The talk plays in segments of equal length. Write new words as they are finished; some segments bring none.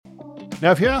Now,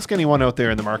 if you ask anyone out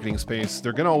there in the marketing space,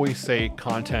 they're going to always say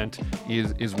content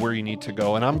is where you need to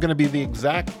go. And I'm going to be the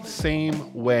exact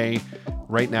same way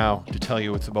right now to tell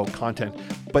you it's about content.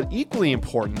 But equally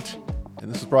important,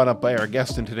 and this is brought up by our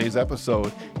guest in today's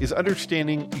episode, is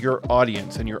understanding your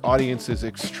audience. And your audience is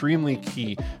extremely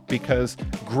key because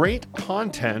great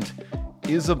content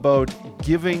is about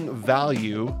giving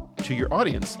value to your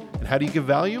audience. And how do you give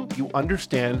value? You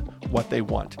understand what they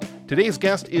want. Today's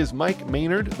guest is Mike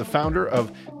Maynard, the founder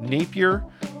of Napier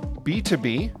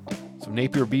B2B. So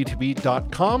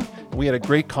napierb2b.com. We had a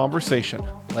great conversation.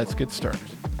 Let's get started.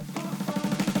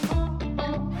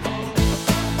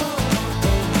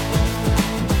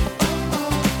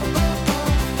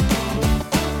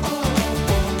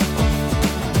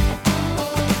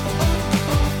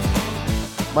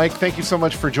 Mike, thank you so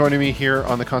much for joining me here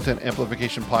on the Content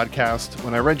Amplification Podcast.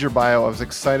 When I read your bio, I was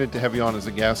excited to have you on as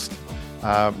a guest.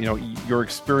 Your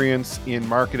experience in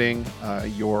marketing,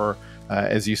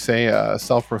 as you say, a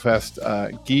self-professed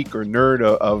geek or nerd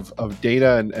of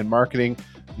data and marketing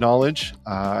knowledge.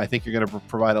 I think you're going to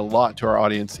provide a lot to our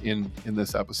audience in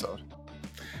this episode.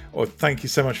 Well, thank you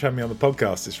so much for having me on the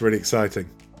podcast. It's really exciting.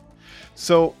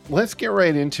 So let's get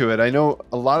right into it. I know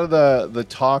a lot of the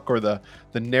talk or the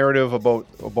narrative about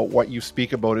what you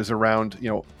speak about is around,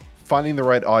 finding the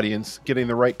right audience, getting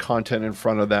the right content in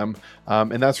front of them.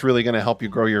 And that's really going to help you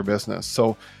grow your business.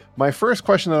 So my first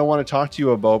question that I want to talk to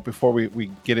you about before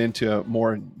we get into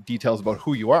more details about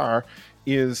who you are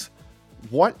is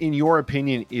what, in your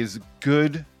opinion, is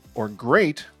good or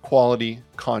great quality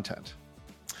content?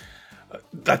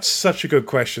 That's such a good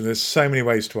question. There's so many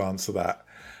ways to answer that.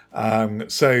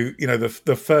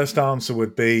 The first answer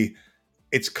would be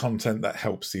it's content that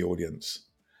helps the audience.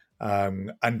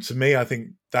 And to me, I think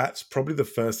that's probably the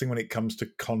first thing when it comes to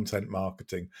content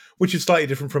marketing, which is slightly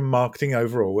different from marketing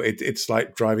overall. It's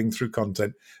like driving through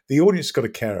content. The audience has got to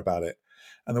care about it.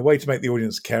 And the way to make the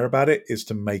audience care about it is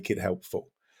to make it helpful.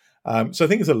 So I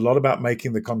think it's a lot about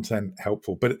making the content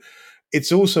helpful, but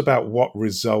it's also about what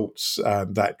results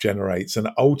that generates. And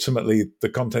ultimately, the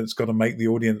content's got to make the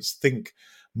audience think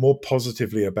more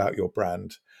positively about your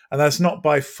brand. And that's not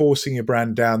by forcing your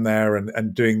brand down there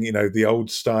and doing, the old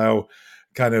style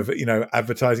kind of,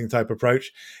 advertising type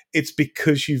approach. It's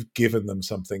because you've given them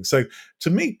something. So to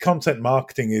me, content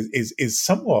marketing is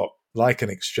somewhat like an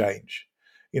exchange.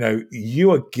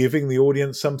 You are giving the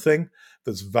audience something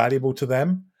that's valuable to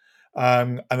them.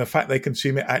 And the fact they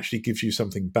consume it actually gives you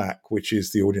something back, which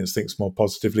is the audience thinks more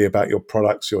positively about your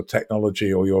products, your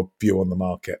technology, or your view on the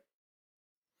market.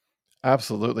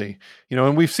 Absolutely.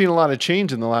 And we've seen a lot of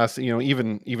change in the last,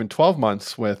 even 12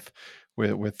 months with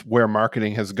where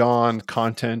marketing has gone,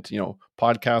 content,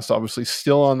 podcasts obviously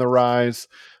still on the rise,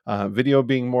 video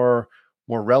being more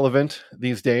relevant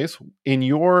these days. In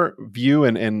your view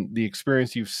and the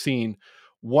experience you've seen,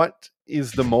 what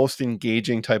is the most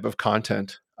engaging type of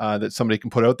content that somebody can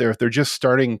put out there if they're just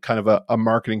starting kind of a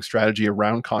marketing strategy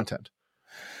around content?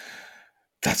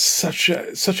 That's such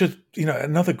a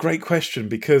another great question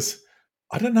because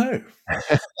I don't know.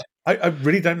 I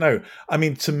really don't know. I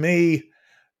mean, to me,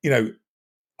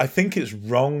 I think it's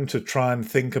wrong to try and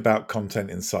think about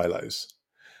content in silos.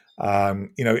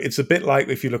 It's a bit like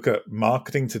if you look at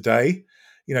marketing today,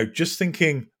 just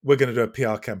thinking we're going to do a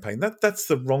PR campaign, that's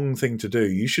the wrong thing to do.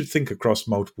 You should think across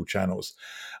multiple channels.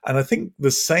 And I think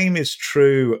the same is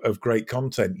true of great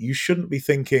content. You shouldn't be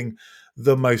thinking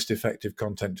the most effective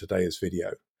content today is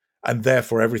video. And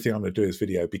therefore everything I'm going to do is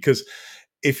video, because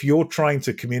if you're trying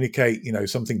to communicate,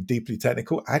 something deeply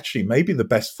technical, actually maybe the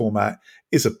best format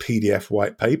is a PDF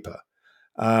white paper.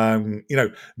 Not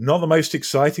the most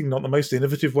exciting, not the most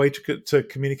innovative way to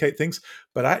communicate things,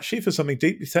 but actually for something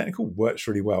deeply technical works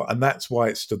really well. And that's why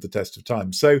it stood the test of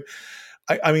time. So,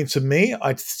 to me,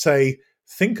 I'd say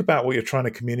think about what you're trying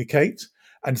to communicate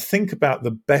and think about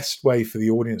the best way for the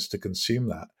audience to consume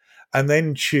that. And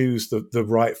then choose the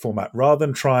right format rather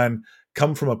than try and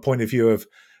come from a point of view of,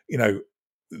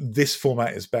 this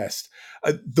format is best.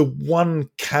 The one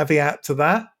caveat to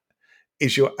that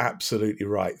is you're absolutely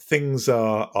right. Things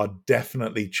are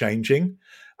definitely changing.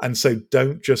 And so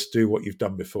don't just do what you've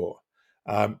done before.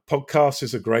 Podcast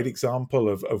is a great example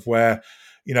of where,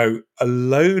 a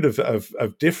load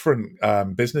of different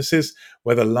businesses,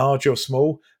 whether large or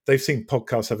small, they've seen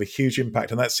podcasts have a huge impact.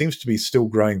 And that seems to be still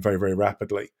growing very, very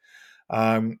rapidly.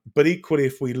 But equally,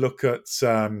 if we look at,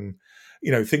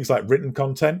 things like written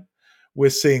content, we're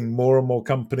seeing more and more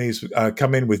companies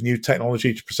come in with new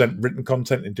technology to present written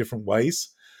content in different ways.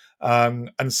 And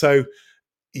so,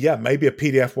 maybe a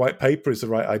PDF white paper is the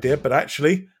right idea, but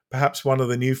actually, perhaps one of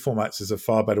the new formats is a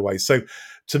far better way. So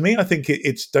to me, I think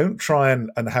it's don't try and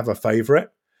have a favorite,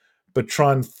 but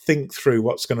try and think through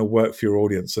what's going to work for your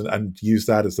audience, and use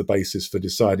that as the basis for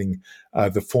deciding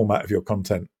the format of your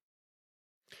content.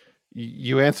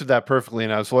 You answered that perfectly,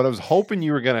 and I was hoping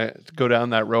you were going to go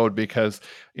down that road, because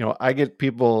I get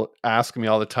people asking me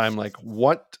all the time, like,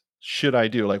 what should I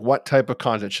do? Like, what type of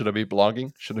content should I be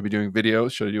blogging? Should I be doing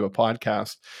videos? Should I do a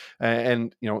podcast?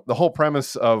 And the whole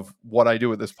premise of what I do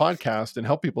with this podcast and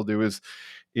help people do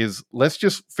is let's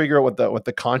just figure out what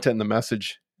the content and the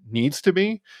message needs to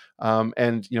be,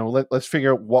 and let's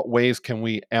figure out what ways can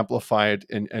we amplify it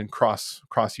and cross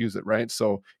use it, right?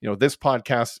 So this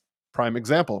podcast, prime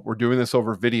example, we're doing this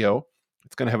over video.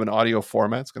 It's going to have an audio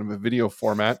format, it's going to have a video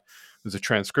format, there's a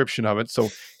transcription of it, so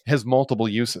it has multiple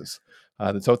uses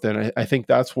that's out there. And I think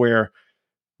that's where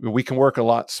we can work a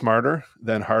lot smarter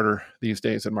than harder these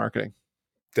days in marketing.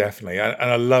 Definitely, and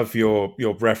I love your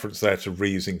reference there to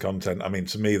reusing content. I mean,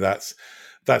 to me, that's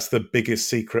the biggest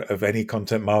secret of any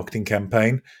content marketing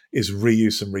campaign, is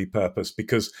reuse and repurpose,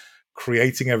 because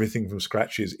creating everything from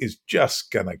scratch is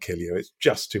just going to kill you. It's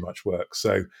just too much work.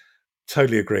 So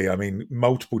totally agree. I mean,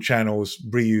 multiple channels,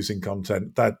 reusing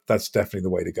content, that's definitely the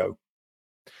way to go.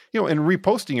 And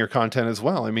reposting your content as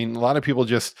well. I mean, a lot of people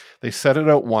they set it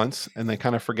out once and they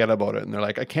kind of forget about it. And they're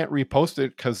like, I can't repost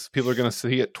it because people are going to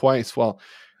see it twice. Well,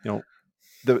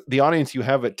 the audience you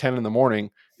have at 10 in the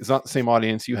morning is not the same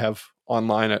audience you have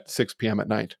online at 6 p.m. at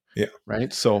night. Yeah.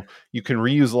 Right. So you can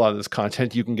reuse a lot of this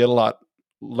content. You can get a lot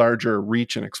larger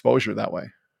reach and exposure that way.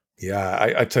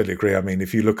 Yeah, I totally agree. I mean,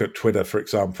 if you look at Twitter, for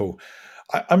example,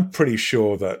 I'm pretty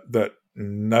sure that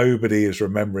nobody is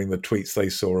remembering the tweets they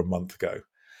saw a month ago.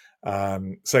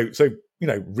 So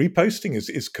reposting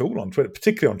is cool on Twitter,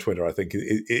 particularly on Twitter. I think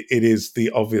it is the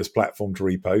obvious platform to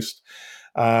repost.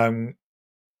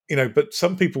 But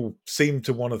some people seem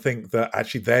to want to think that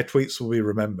actually their tweets will be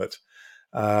remembered.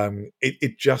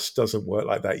 It just doesn't work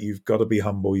like that. You've got to be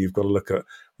humble. You've got to look at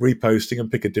reposting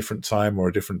and pick a different time or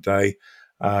a different day,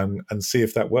 and see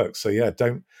if that works. So yeah,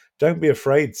 don't be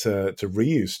afraid to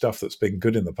reuse stuff that's been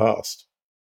good in the past.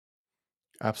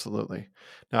 Absolutely.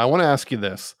 Now, I want to ask you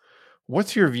this.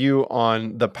 What's your view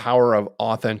on the power of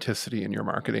authenticity in your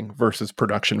marketing versus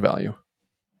production value?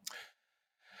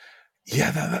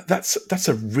 Yeah, that's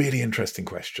a really interesting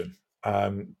question,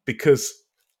 because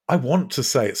I want to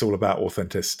say it's all about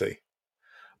authenticity.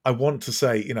 I want to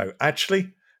say,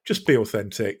 actually, just be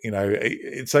authentic.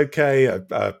 It's okay.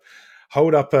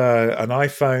 Hold up an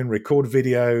iPhone, record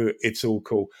video. It's all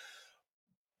cool.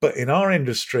 But in our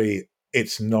industry,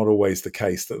 it's not always the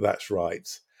case that that's right,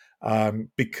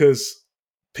 because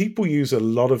people use a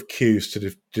lot of cues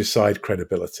to decide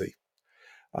credibility.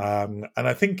 And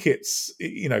I think it's,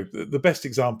 the best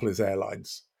example is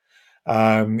airlines.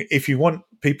 If you want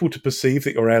people to perceive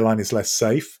that your airline is less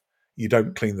safe, you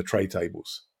don't clean the tray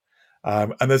tables.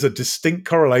 And there's a distinct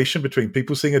correlation between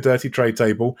people seeing a dirty tray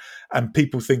table and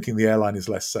people thinking the airline is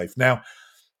less safe. Now,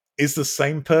 is the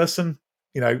same person,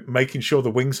 making sure the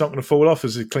wing's not going to fall off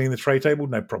as they clean the tray table?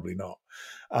 No, probably not.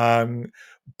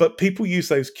 But people use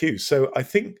those cues. So I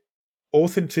think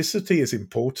authenticity is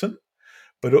important,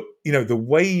 but the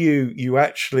way you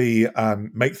actually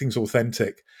make things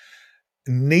authentic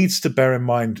needs to bear in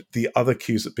mind the other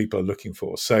cues that people are looking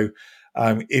for. So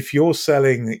if you're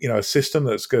selling, a system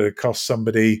that's going to cost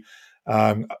somebody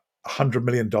 $100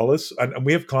 million, and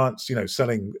we have clients,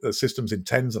 selling systems in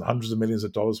tens and hundreds of millions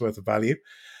of dollars worth of value,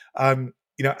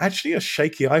 actually a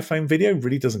shaky iPhone video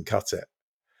really doesn't cut it.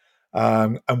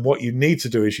 And what you need to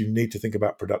do is you need to think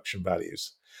about production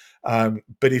values.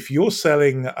 But if you're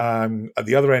selling at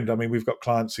the other end, I mean, we've got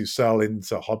clients who sell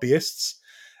into hobbyists.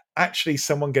 Actually,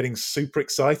 someone getting super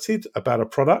excited about a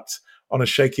product on a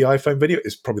shaky iPhone video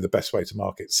is probably the best way to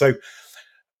market. So,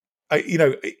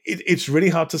 it's really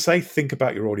hard to say. Think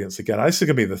about your audience again. This is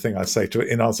going to be the thing I say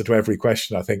in answer to every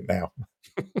question, I think, now.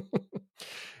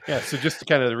 Yeah. So just to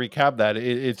kind of recap that,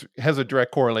 it has a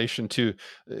direct correlation to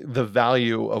the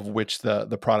value of which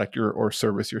the product or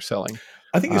service you're selling.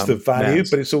 I think it's the value,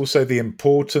 but it's also the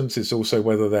importance. It's also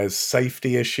whether there's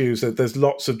safety issues. There's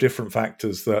lots of different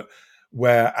factors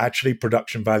where actually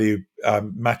production value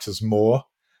matters more.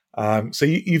 So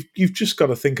you've just got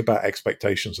to think about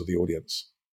expectations of the audience.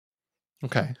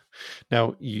 Okay.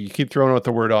 Now you keep throwing out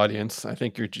the word audience. I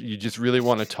think you just really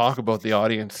want to talk about the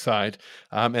audience side,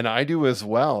 and I do as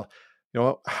well.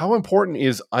 How important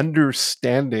is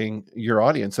understanding your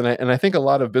audience? And I think a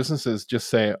lot of businesses just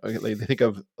say, okay, they think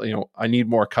of, I need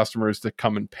more customers to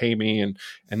come and pay me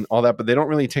and all that, but they don't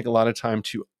really take a lot of time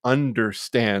to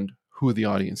understand who the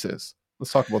audience is.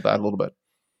 Let's talk about that a little bit.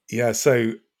 Yeah.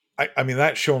 So I mean,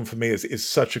 that, Sean, for me is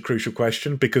such a crucial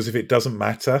question, because if it doesn't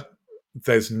matter,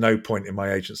 there's no point in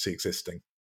my agency existing.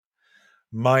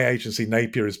 my agency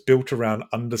Napier is built around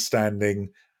understanding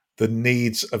the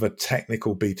needs of a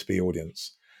technical B2B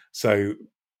audience. So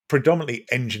predominantly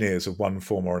engineers of one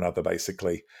form or another,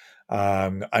 basically.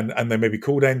 And they may be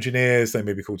called engineers, they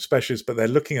may be called specialists, but they're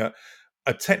looking at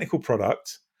a technical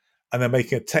product and they're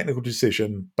making a technical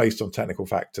decision based on technical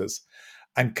factors.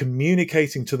 And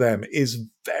communicating to them is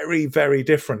very, very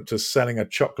different to selling a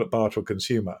chocolate bar to a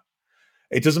consumer.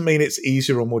 It doesn't mean it's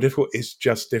easier or more difficult, it's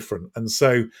just different. And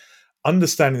so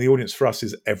understanding the audience for us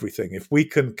is everything. If we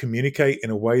can communicate in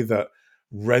a way that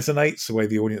resonates, the way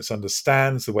the audience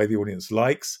understands, the way the audience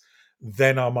likes,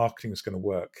 then our marketing is going to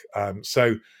work.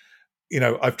 So,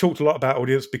 I've talked a lot about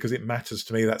audience because it matters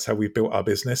to me. That's how we built our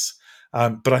business.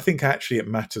 But I think actually it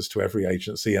matters to every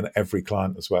agency and every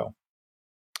client as well.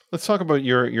 Let's talk about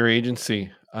your agency.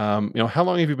 How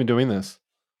long have you been doing this?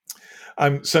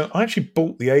 So I actually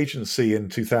bought the agency in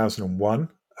 2001.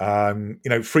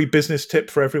 Free business tip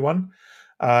for everyone.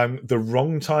 The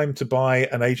wrong time to buy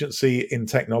an agency in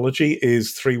technology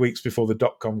is 3 weeks before the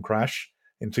dot-com crash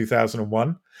in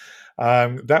 2001.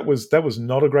 That was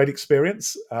not a great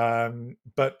experience.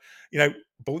 But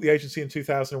bought the agency in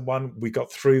 2001. We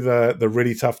got through the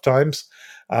really tough times.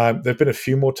 There've been a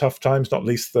few more tough times, not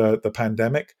least the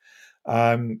pandemic.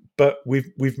 But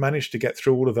we've managed to get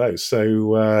through all of those.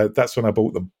 So that's when I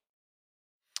bought them.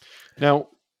 Now,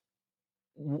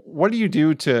 what do you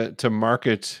do to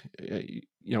market,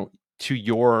 to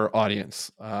your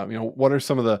audience? What are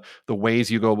some of the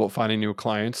ways you go about finding new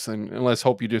clients? And let's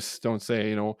hope you just don't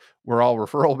say, we're all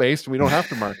referral based. We don't have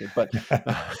to market, but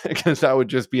because that would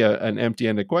just be an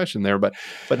empty-ended question there. But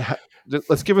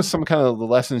let's give us some kind of the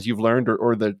lessons you've learned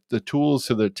or the tools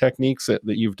or the techniques that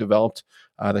you've developed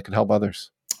that could help others.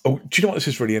 Oh, do you know what? This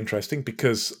is really interesting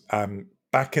because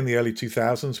back in the early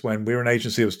 2000s, when we were an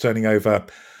agency that was turning over,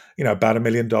 about $1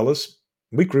 million,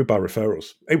 we grew by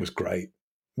referrals. It was great.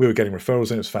 We were getting referrals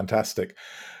and it was fantastic.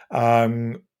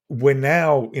 We're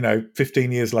now,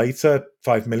 15 years later,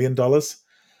 $5 million.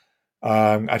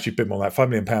 Actually, a bit more than that, £5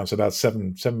 million, about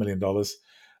 $7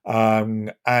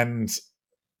 million. And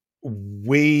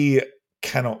we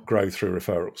cannot grow through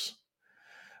referrals.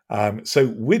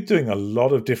 So we're doing a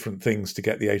lot of different things to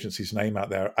get the agency's name out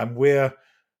there. And we're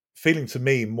feeling, to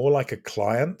me, more like a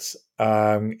client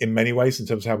in many ways in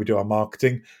terms of how we do our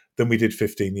marketing than we did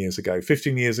 15 years ago.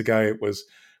 15 years ago, it was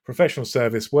professional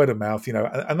service, word of mouth,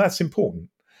 and that's important.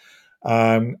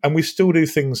 And we still do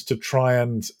things to try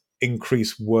and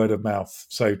increase word of mouth.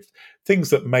 So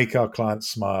things that make our clients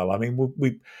smile. I mean,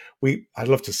 I'd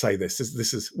love to say this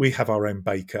is we have our own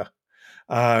baker.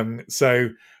 So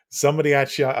somebody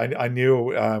actually I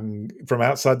knew from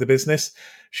outside the business,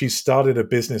 she started a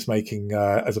business making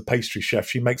as a pastry chef.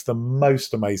 She makes the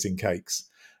most amazing cakes.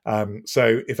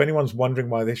 So if anyone's wondering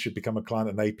why they should become a client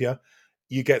at Napier,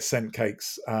 you get sent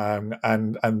cakes,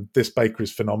 and this baker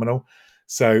is phenomenal.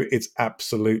 So it's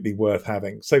absolutely worth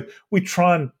having. So we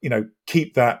try and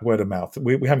keep that word of mouth.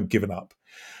 We haven't given up,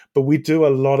 but we do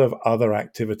a lot of other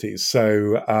activities.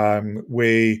 So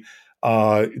we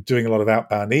are doing a lot of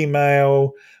outbound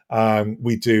email.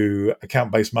 We do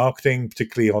account-based marketing,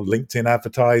 particularly on LinkedIn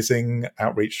advertising,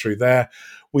 outreach through there.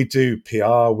 We do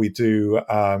PR. We do,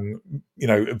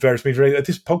 various media.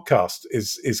 This podcast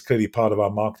is clearly part of our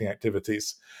marketing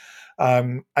activities.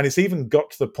 And it's even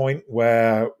got to the point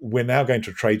where we're now going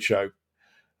to a trade show.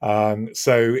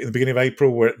 So in the beginning of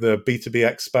April, we're at the B2B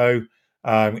Expo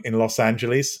in Los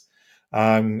Angeles.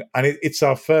 And it's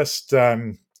our first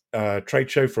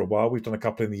trade show for a while. We've done a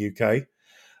couple in the UK.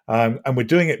 And we're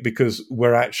doing it because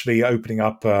we're actually opening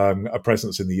up a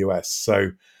presence in the US.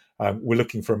 So we're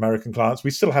looking for American clients.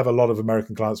 We still have a lot of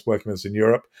American clients working with us in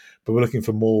Europe, but we're looking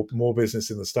for more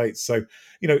business in the States. So,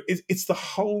 it's the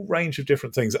whole range of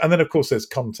different things. And then, of course, there's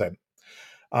content.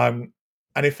 And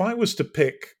if I was to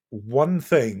pick one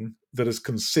thing that has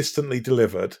consistently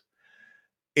delivered,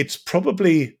 it's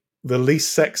probably the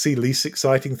least sexy, least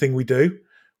exciting thing we do,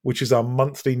 which is our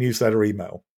monthly newsletter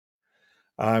email.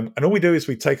 And all we do is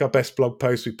we take our best blog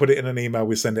post, we put it in an email,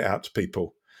 we send it out to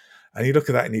people. And you look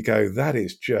at that and you go, that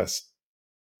is just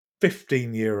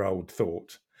 15-year-old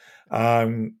thought.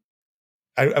 And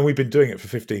we've been doing it for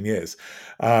 15 years.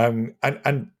 And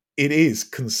it is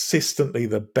consistently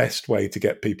the best way to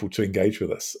get people to engage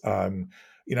with us.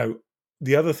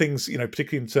 The other things,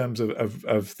 particularly in terms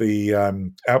of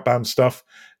the outbound stuff,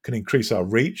 can increase our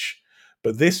reach.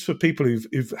 But this, for people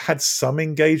who've had some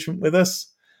engagement with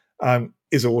us,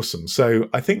 is awesome. So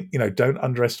I think, don't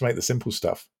underestimate the simple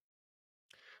stuff.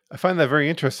 I find that very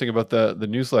interesting about the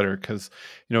newsletter because,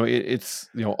 it's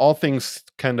all things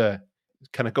kind of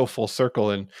kind of go full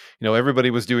circle. And everybody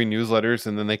was doing newsletters,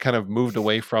 and then they kind of moved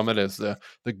away from it as the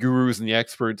gurus and the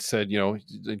experts said,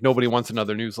 like, nobody wants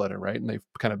another newsletter, right? And they've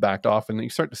kind of backed off, and you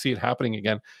start to see it happening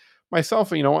again. Myself,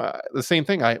 the same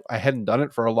thing. I hadn't done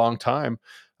it for a long time.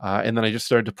 And then I just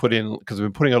started to put in, because I've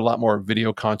been putting out a lot more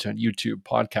video content, YouTube,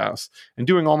 podcasts, and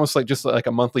doing almost like just like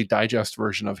a monthly digest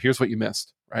version of here's what you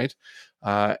missed, right?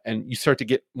 And you start to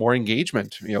get more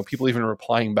engagement. People even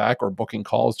replying back or booking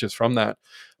calls just from that,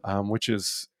 which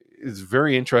is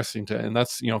very interesting to. And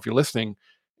that's, if you're listening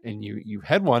and you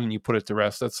had one and you put it to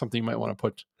rest, that's something you might want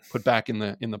to put back in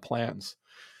the plans.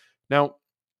 Now,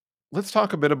 let's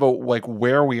talk a bit about like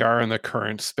where we are in the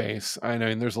current space. I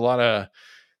know there's a lot of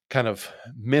kind of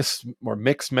mixed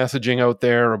messaging out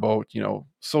there about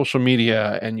social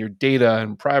media and your data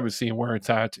and privacy and where it's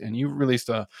at. And you released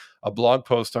a blog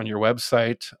post on your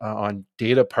website on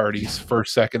data parties,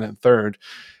 first, second, and third.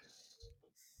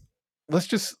 Let's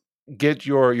just get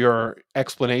your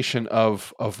explanation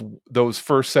of those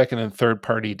first, second, and third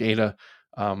party data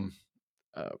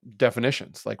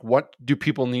definitions. Like, what do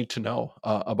people need to know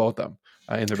about them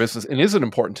in their business, and is it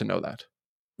important to know that?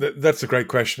 That's a great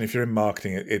question. If you're in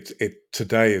marketing, it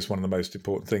today is one of the most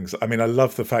important things. I mean, I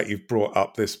love the fact you've brought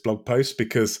up this blog post,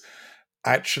 because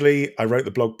actually I wrote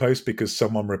the blog post because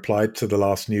someone replied to the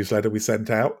last newsletter we sent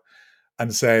out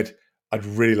and said, I'd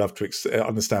really love to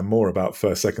understand more about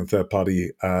first, second, third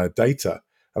party data.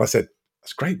 And I said,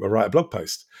 that's great. We'll write a blog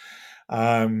post.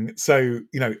 So,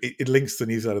 it links to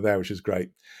the newsletter there, which is great.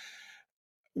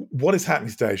 What is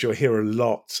happening today is you'll hear a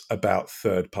lot about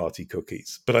third-party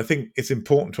cookies, but I think it's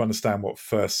important to understand what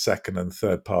first, second, and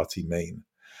third-party mean.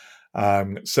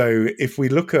 So if we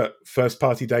look at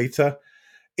first-party data,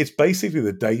 it's basically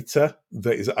the data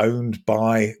that is owned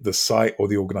by the site or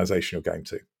the organization you're going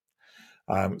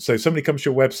to. So somebody comes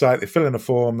to your website, they fill in a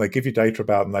form, they give you data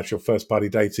about them, that's your first-party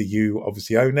data, you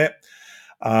obviously own it,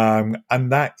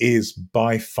 and that is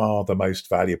by far the most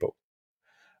valuable.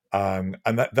 And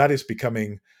that is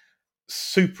becoming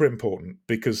super important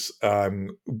because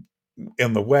in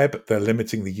the web, they're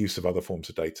limiting the use of other forms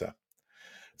of data.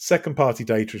 Second party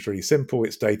data is really simple.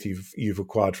 It's data you've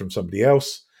acquired from somebody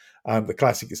else. The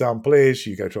classic example is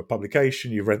you go to a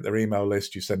publication, you rent their email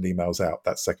list, you send emails out.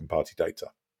 That's second party data.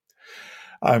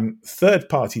 Third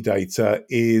party data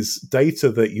is data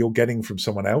that you're getting from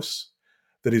someone else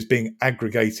that is being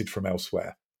aggregated from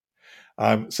elsewhere.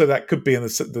 So that could be in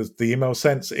the email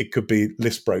sense. It could be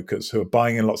list brokers who are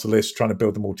buying in lots of lists, trying to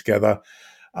build them all together,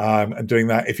 and doing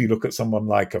that. If you look at someone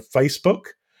like a Facebook,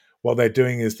 what they're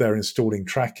doing is they're installing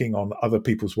tracking on other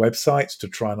people's websites to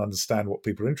try and understand what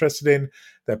people are interested in.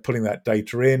 They're putting that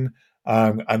data in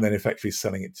and then effectively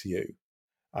selling it to you.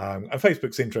 And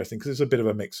Facebook's interesting because it's a bit of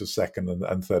a mix of second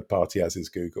and third party, as is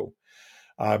Google.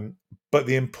 But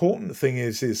the important thing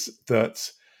is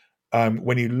that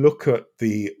when you look at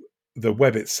the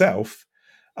web itself,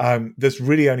 there's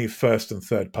really only first and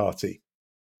third party.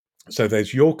 So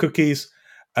there's your cookies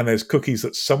and there's cookies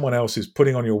that someone else is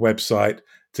putting on your website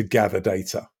to gather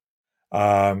data.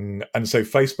 And so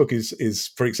Facebook is,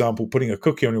 for example, putting a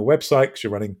cookie on your website because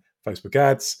you're running Facebook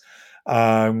ads,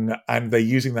 and they're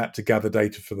using that to gather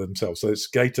data for themselves. So it's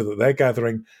data that they're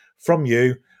gathering from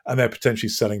you and they're potentially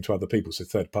selling to other people, so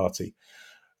third party.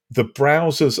 The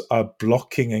browsers are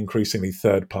blocking increasingly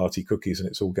third-party cookies, and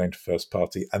it's all going to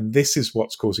first-party. And this is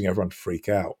what's causing everyone to freak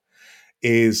out.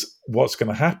 Is what's going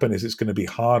to happen is it's going to be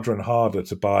harder and harder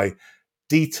to buy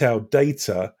detailed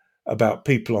data about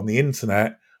people on the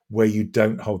internet where you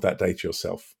don't hold that data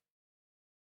yourself.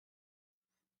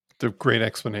 The great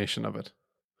explanation of it.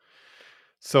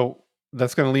 So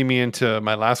that's going to lead me into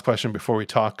my last question before we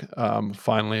talk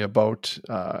finally about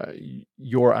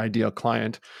your ideal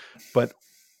client. But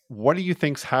what do you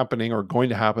think's happening or going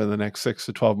to happen in the next 6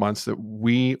 to 12 months that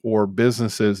we or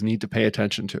businesses need to pay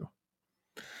attention to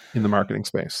in the marketing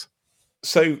space?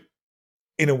 So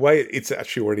in a way, it's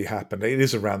actually already happened. It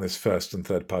is around this first and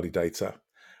third party data.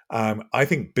 I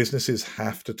think businesses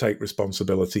have to take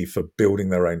responsibility for building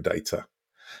their own data.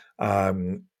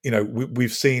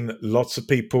 We've seen lots of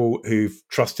people who've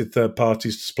trusted third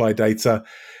parties to supply data.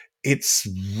 It's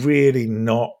really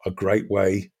not a great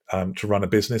way to run a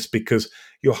business because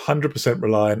you're 100%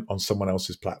 reliant on someone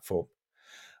else's platform.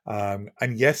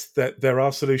 And yes, there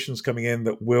are solutions coming in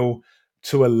that will,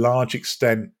 to a large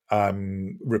extent,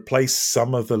 replace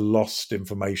some of the lost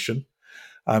information.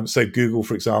 So Google,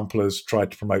 for example, has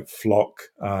tried to promote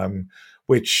FLoC,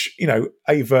 which,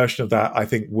 a version of that I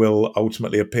think will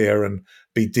ultimately appear and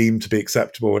be deemed to be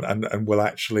acceptable and will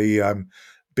actually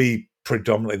be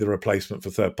predominantly the replacement for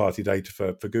third-party data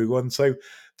for Google. And so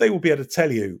they will be able to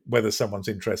tell you whether someone's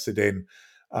interested in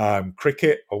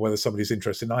cricket, or whether somebody's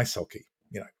interested in ice hockey.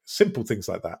 Simple things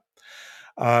like that.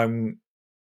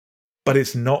 But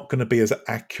it's not going to be as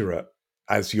accurate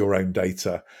as your own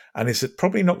data, and it's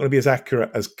probably not going to be as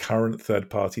accurate as current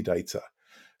third-party data.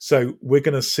 So we're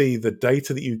going to see the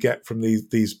data that you get from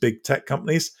these big tech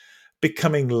companies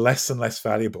becoming less and less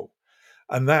valuable.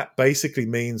 And that basically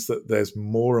means that there's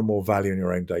more and more value in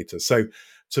your own data. So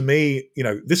to me,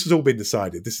 this has all been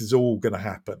decided. This is all going to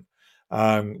happen.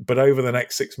 But over the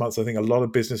next 6 months, I think a lot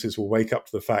of businesses will wake up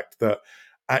to the fact that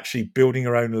actually building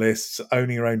your own lists,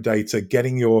 owning your own data,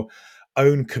 getting your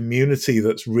own community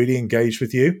that's really engaged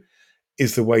with you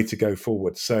is the way to go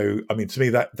forward. So, to me,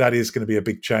 that is going to be a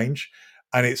big change.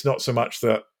 And it's not so much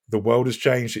that the world has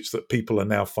changed, it's that people are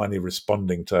now finally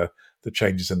responding to the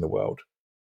changes in the world.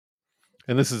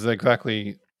 And this is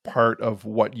exactly part of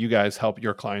what you guys help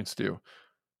your clients do,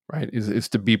 right? Is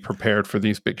to be prepared for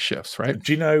these big shifts, right?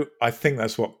 Do you know, I think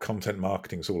that's what content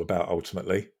marketing is all about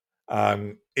ultimately.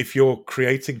 If you're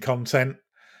creating content,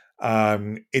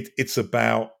 it's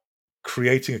about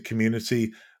creating a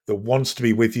community that wants to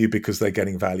be with you because they're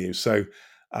getting value. So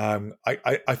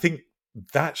I think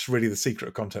that's really the secret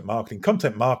of content marketing.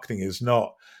 Content marketing is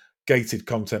not gated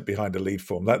content behind a lead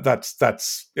form. That's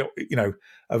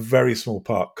a very small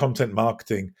part. Content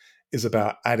marketing is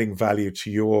about adding value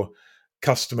to your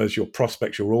customers, your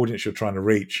prospects, your audience you're trying to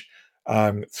reach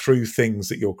through things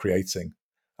that you're creating.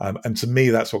 And to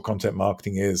me, that's what content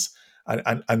marketing is.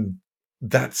 And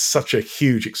that's such a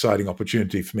huge, exciting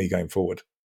opportunity for me going forward.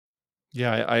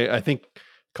 Yeah, I think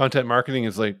content marketing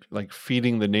is like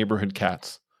feeding the neighborhood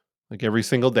cats. Like every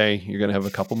single day, you're going to have a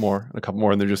couple more,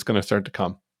 and they're just going to start to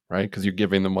come, right? Because you're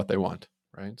giving them what they want,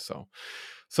 right? So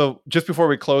just before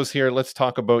we close here, let's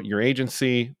talk about your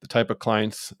agency, the type of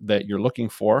clients that you're looking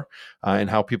for, and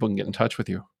how people can get in touch with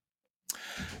you.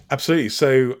 Absolutely.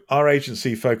 So our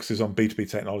agency focuses on B2B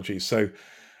technology. So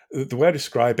the way I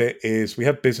describe it is we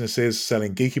have businesses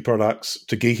selling geeky products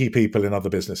to geeky people in other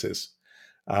businesses.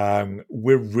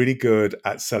 We're really good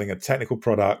at selling a technical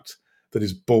product that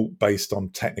is bought based on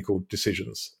technical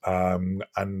decisions.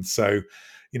 And so,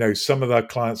 some of the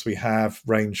clients we have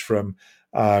range from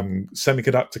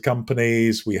semiconductor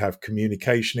companies, we have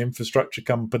communication infrastructure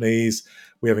companies,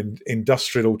 we have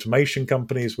industrial automation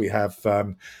companies, we have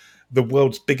the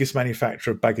world's biggest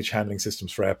manufacturer of baggage handling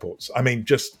systems for airports.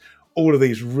 Just all of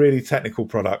these really technical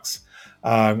products,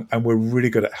 and we're really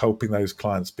good at helping those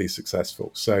clients be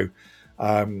successful. So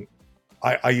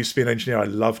I used to be an engineer. I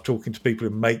love talking to people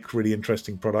who make really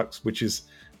interesting products, which is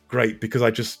great because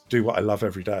I just do what I love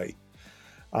every day.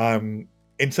 In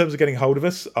terms of getting hold of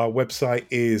us, our website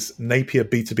is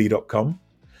napierb2b.com.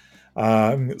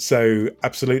 So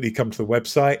absolutely come to the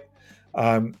website.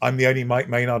 I'm the only Mike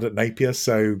Maynard at Napier,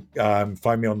 so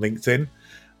find me on LinkedIn.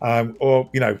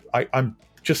 I'm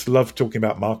just love talking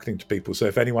about marketing to people. So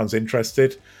if anyone's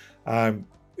interested,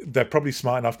 they're probably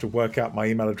smart enough to work out my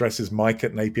email address is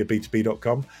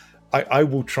mike@napierb2b.com. I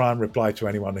will try and reply to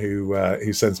anyone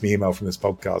who sends me email from this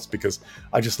podcast because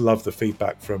I just love the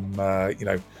feedback from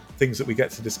things that we get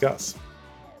to discuss.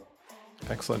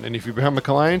 Excellent. And if you become a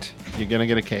client, you're going to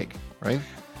get a cake, right?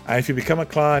 And if you become a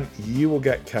client, you will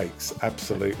get cakes.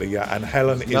 Absolutely, yeah. And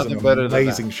Helen is an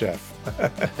amazing chef.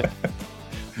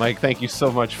 Mike, thank you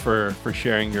so much for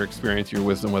sharing your experience, your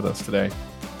wisdom with us today.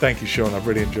 Thank you, Sean. I've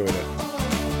really enjoyed it.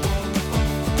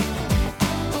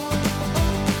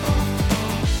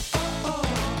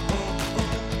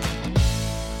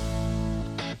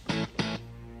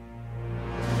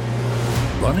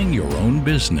 Running your own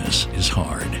business is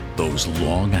hard. Those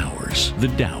long hours, the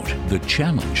doubt, the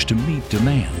challenge to meet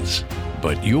demands.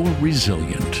 But you're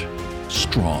resilient,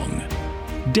 strong,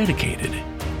 dedicated.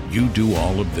 You do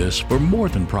all of this for more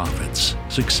than profits,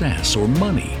 success, or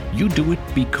money. You do it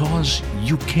because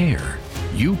you care.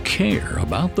 You care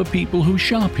about the people who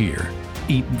shop here,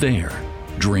 eat there,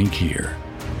 drink here.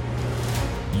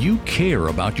 You care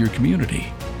about your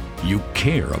community. You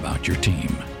care about your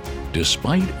team.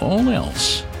 Despite all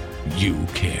else, you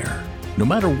care. No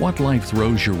matter what life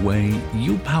throws your way,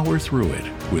 you power through it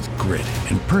with grit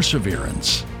and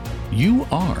perseverance. You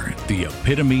are the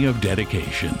epitome of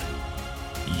dedication.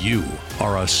 You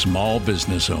are a small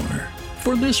business owner.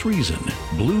 For this reason,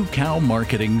 Blue Cow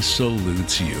Marketing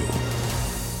salutes you.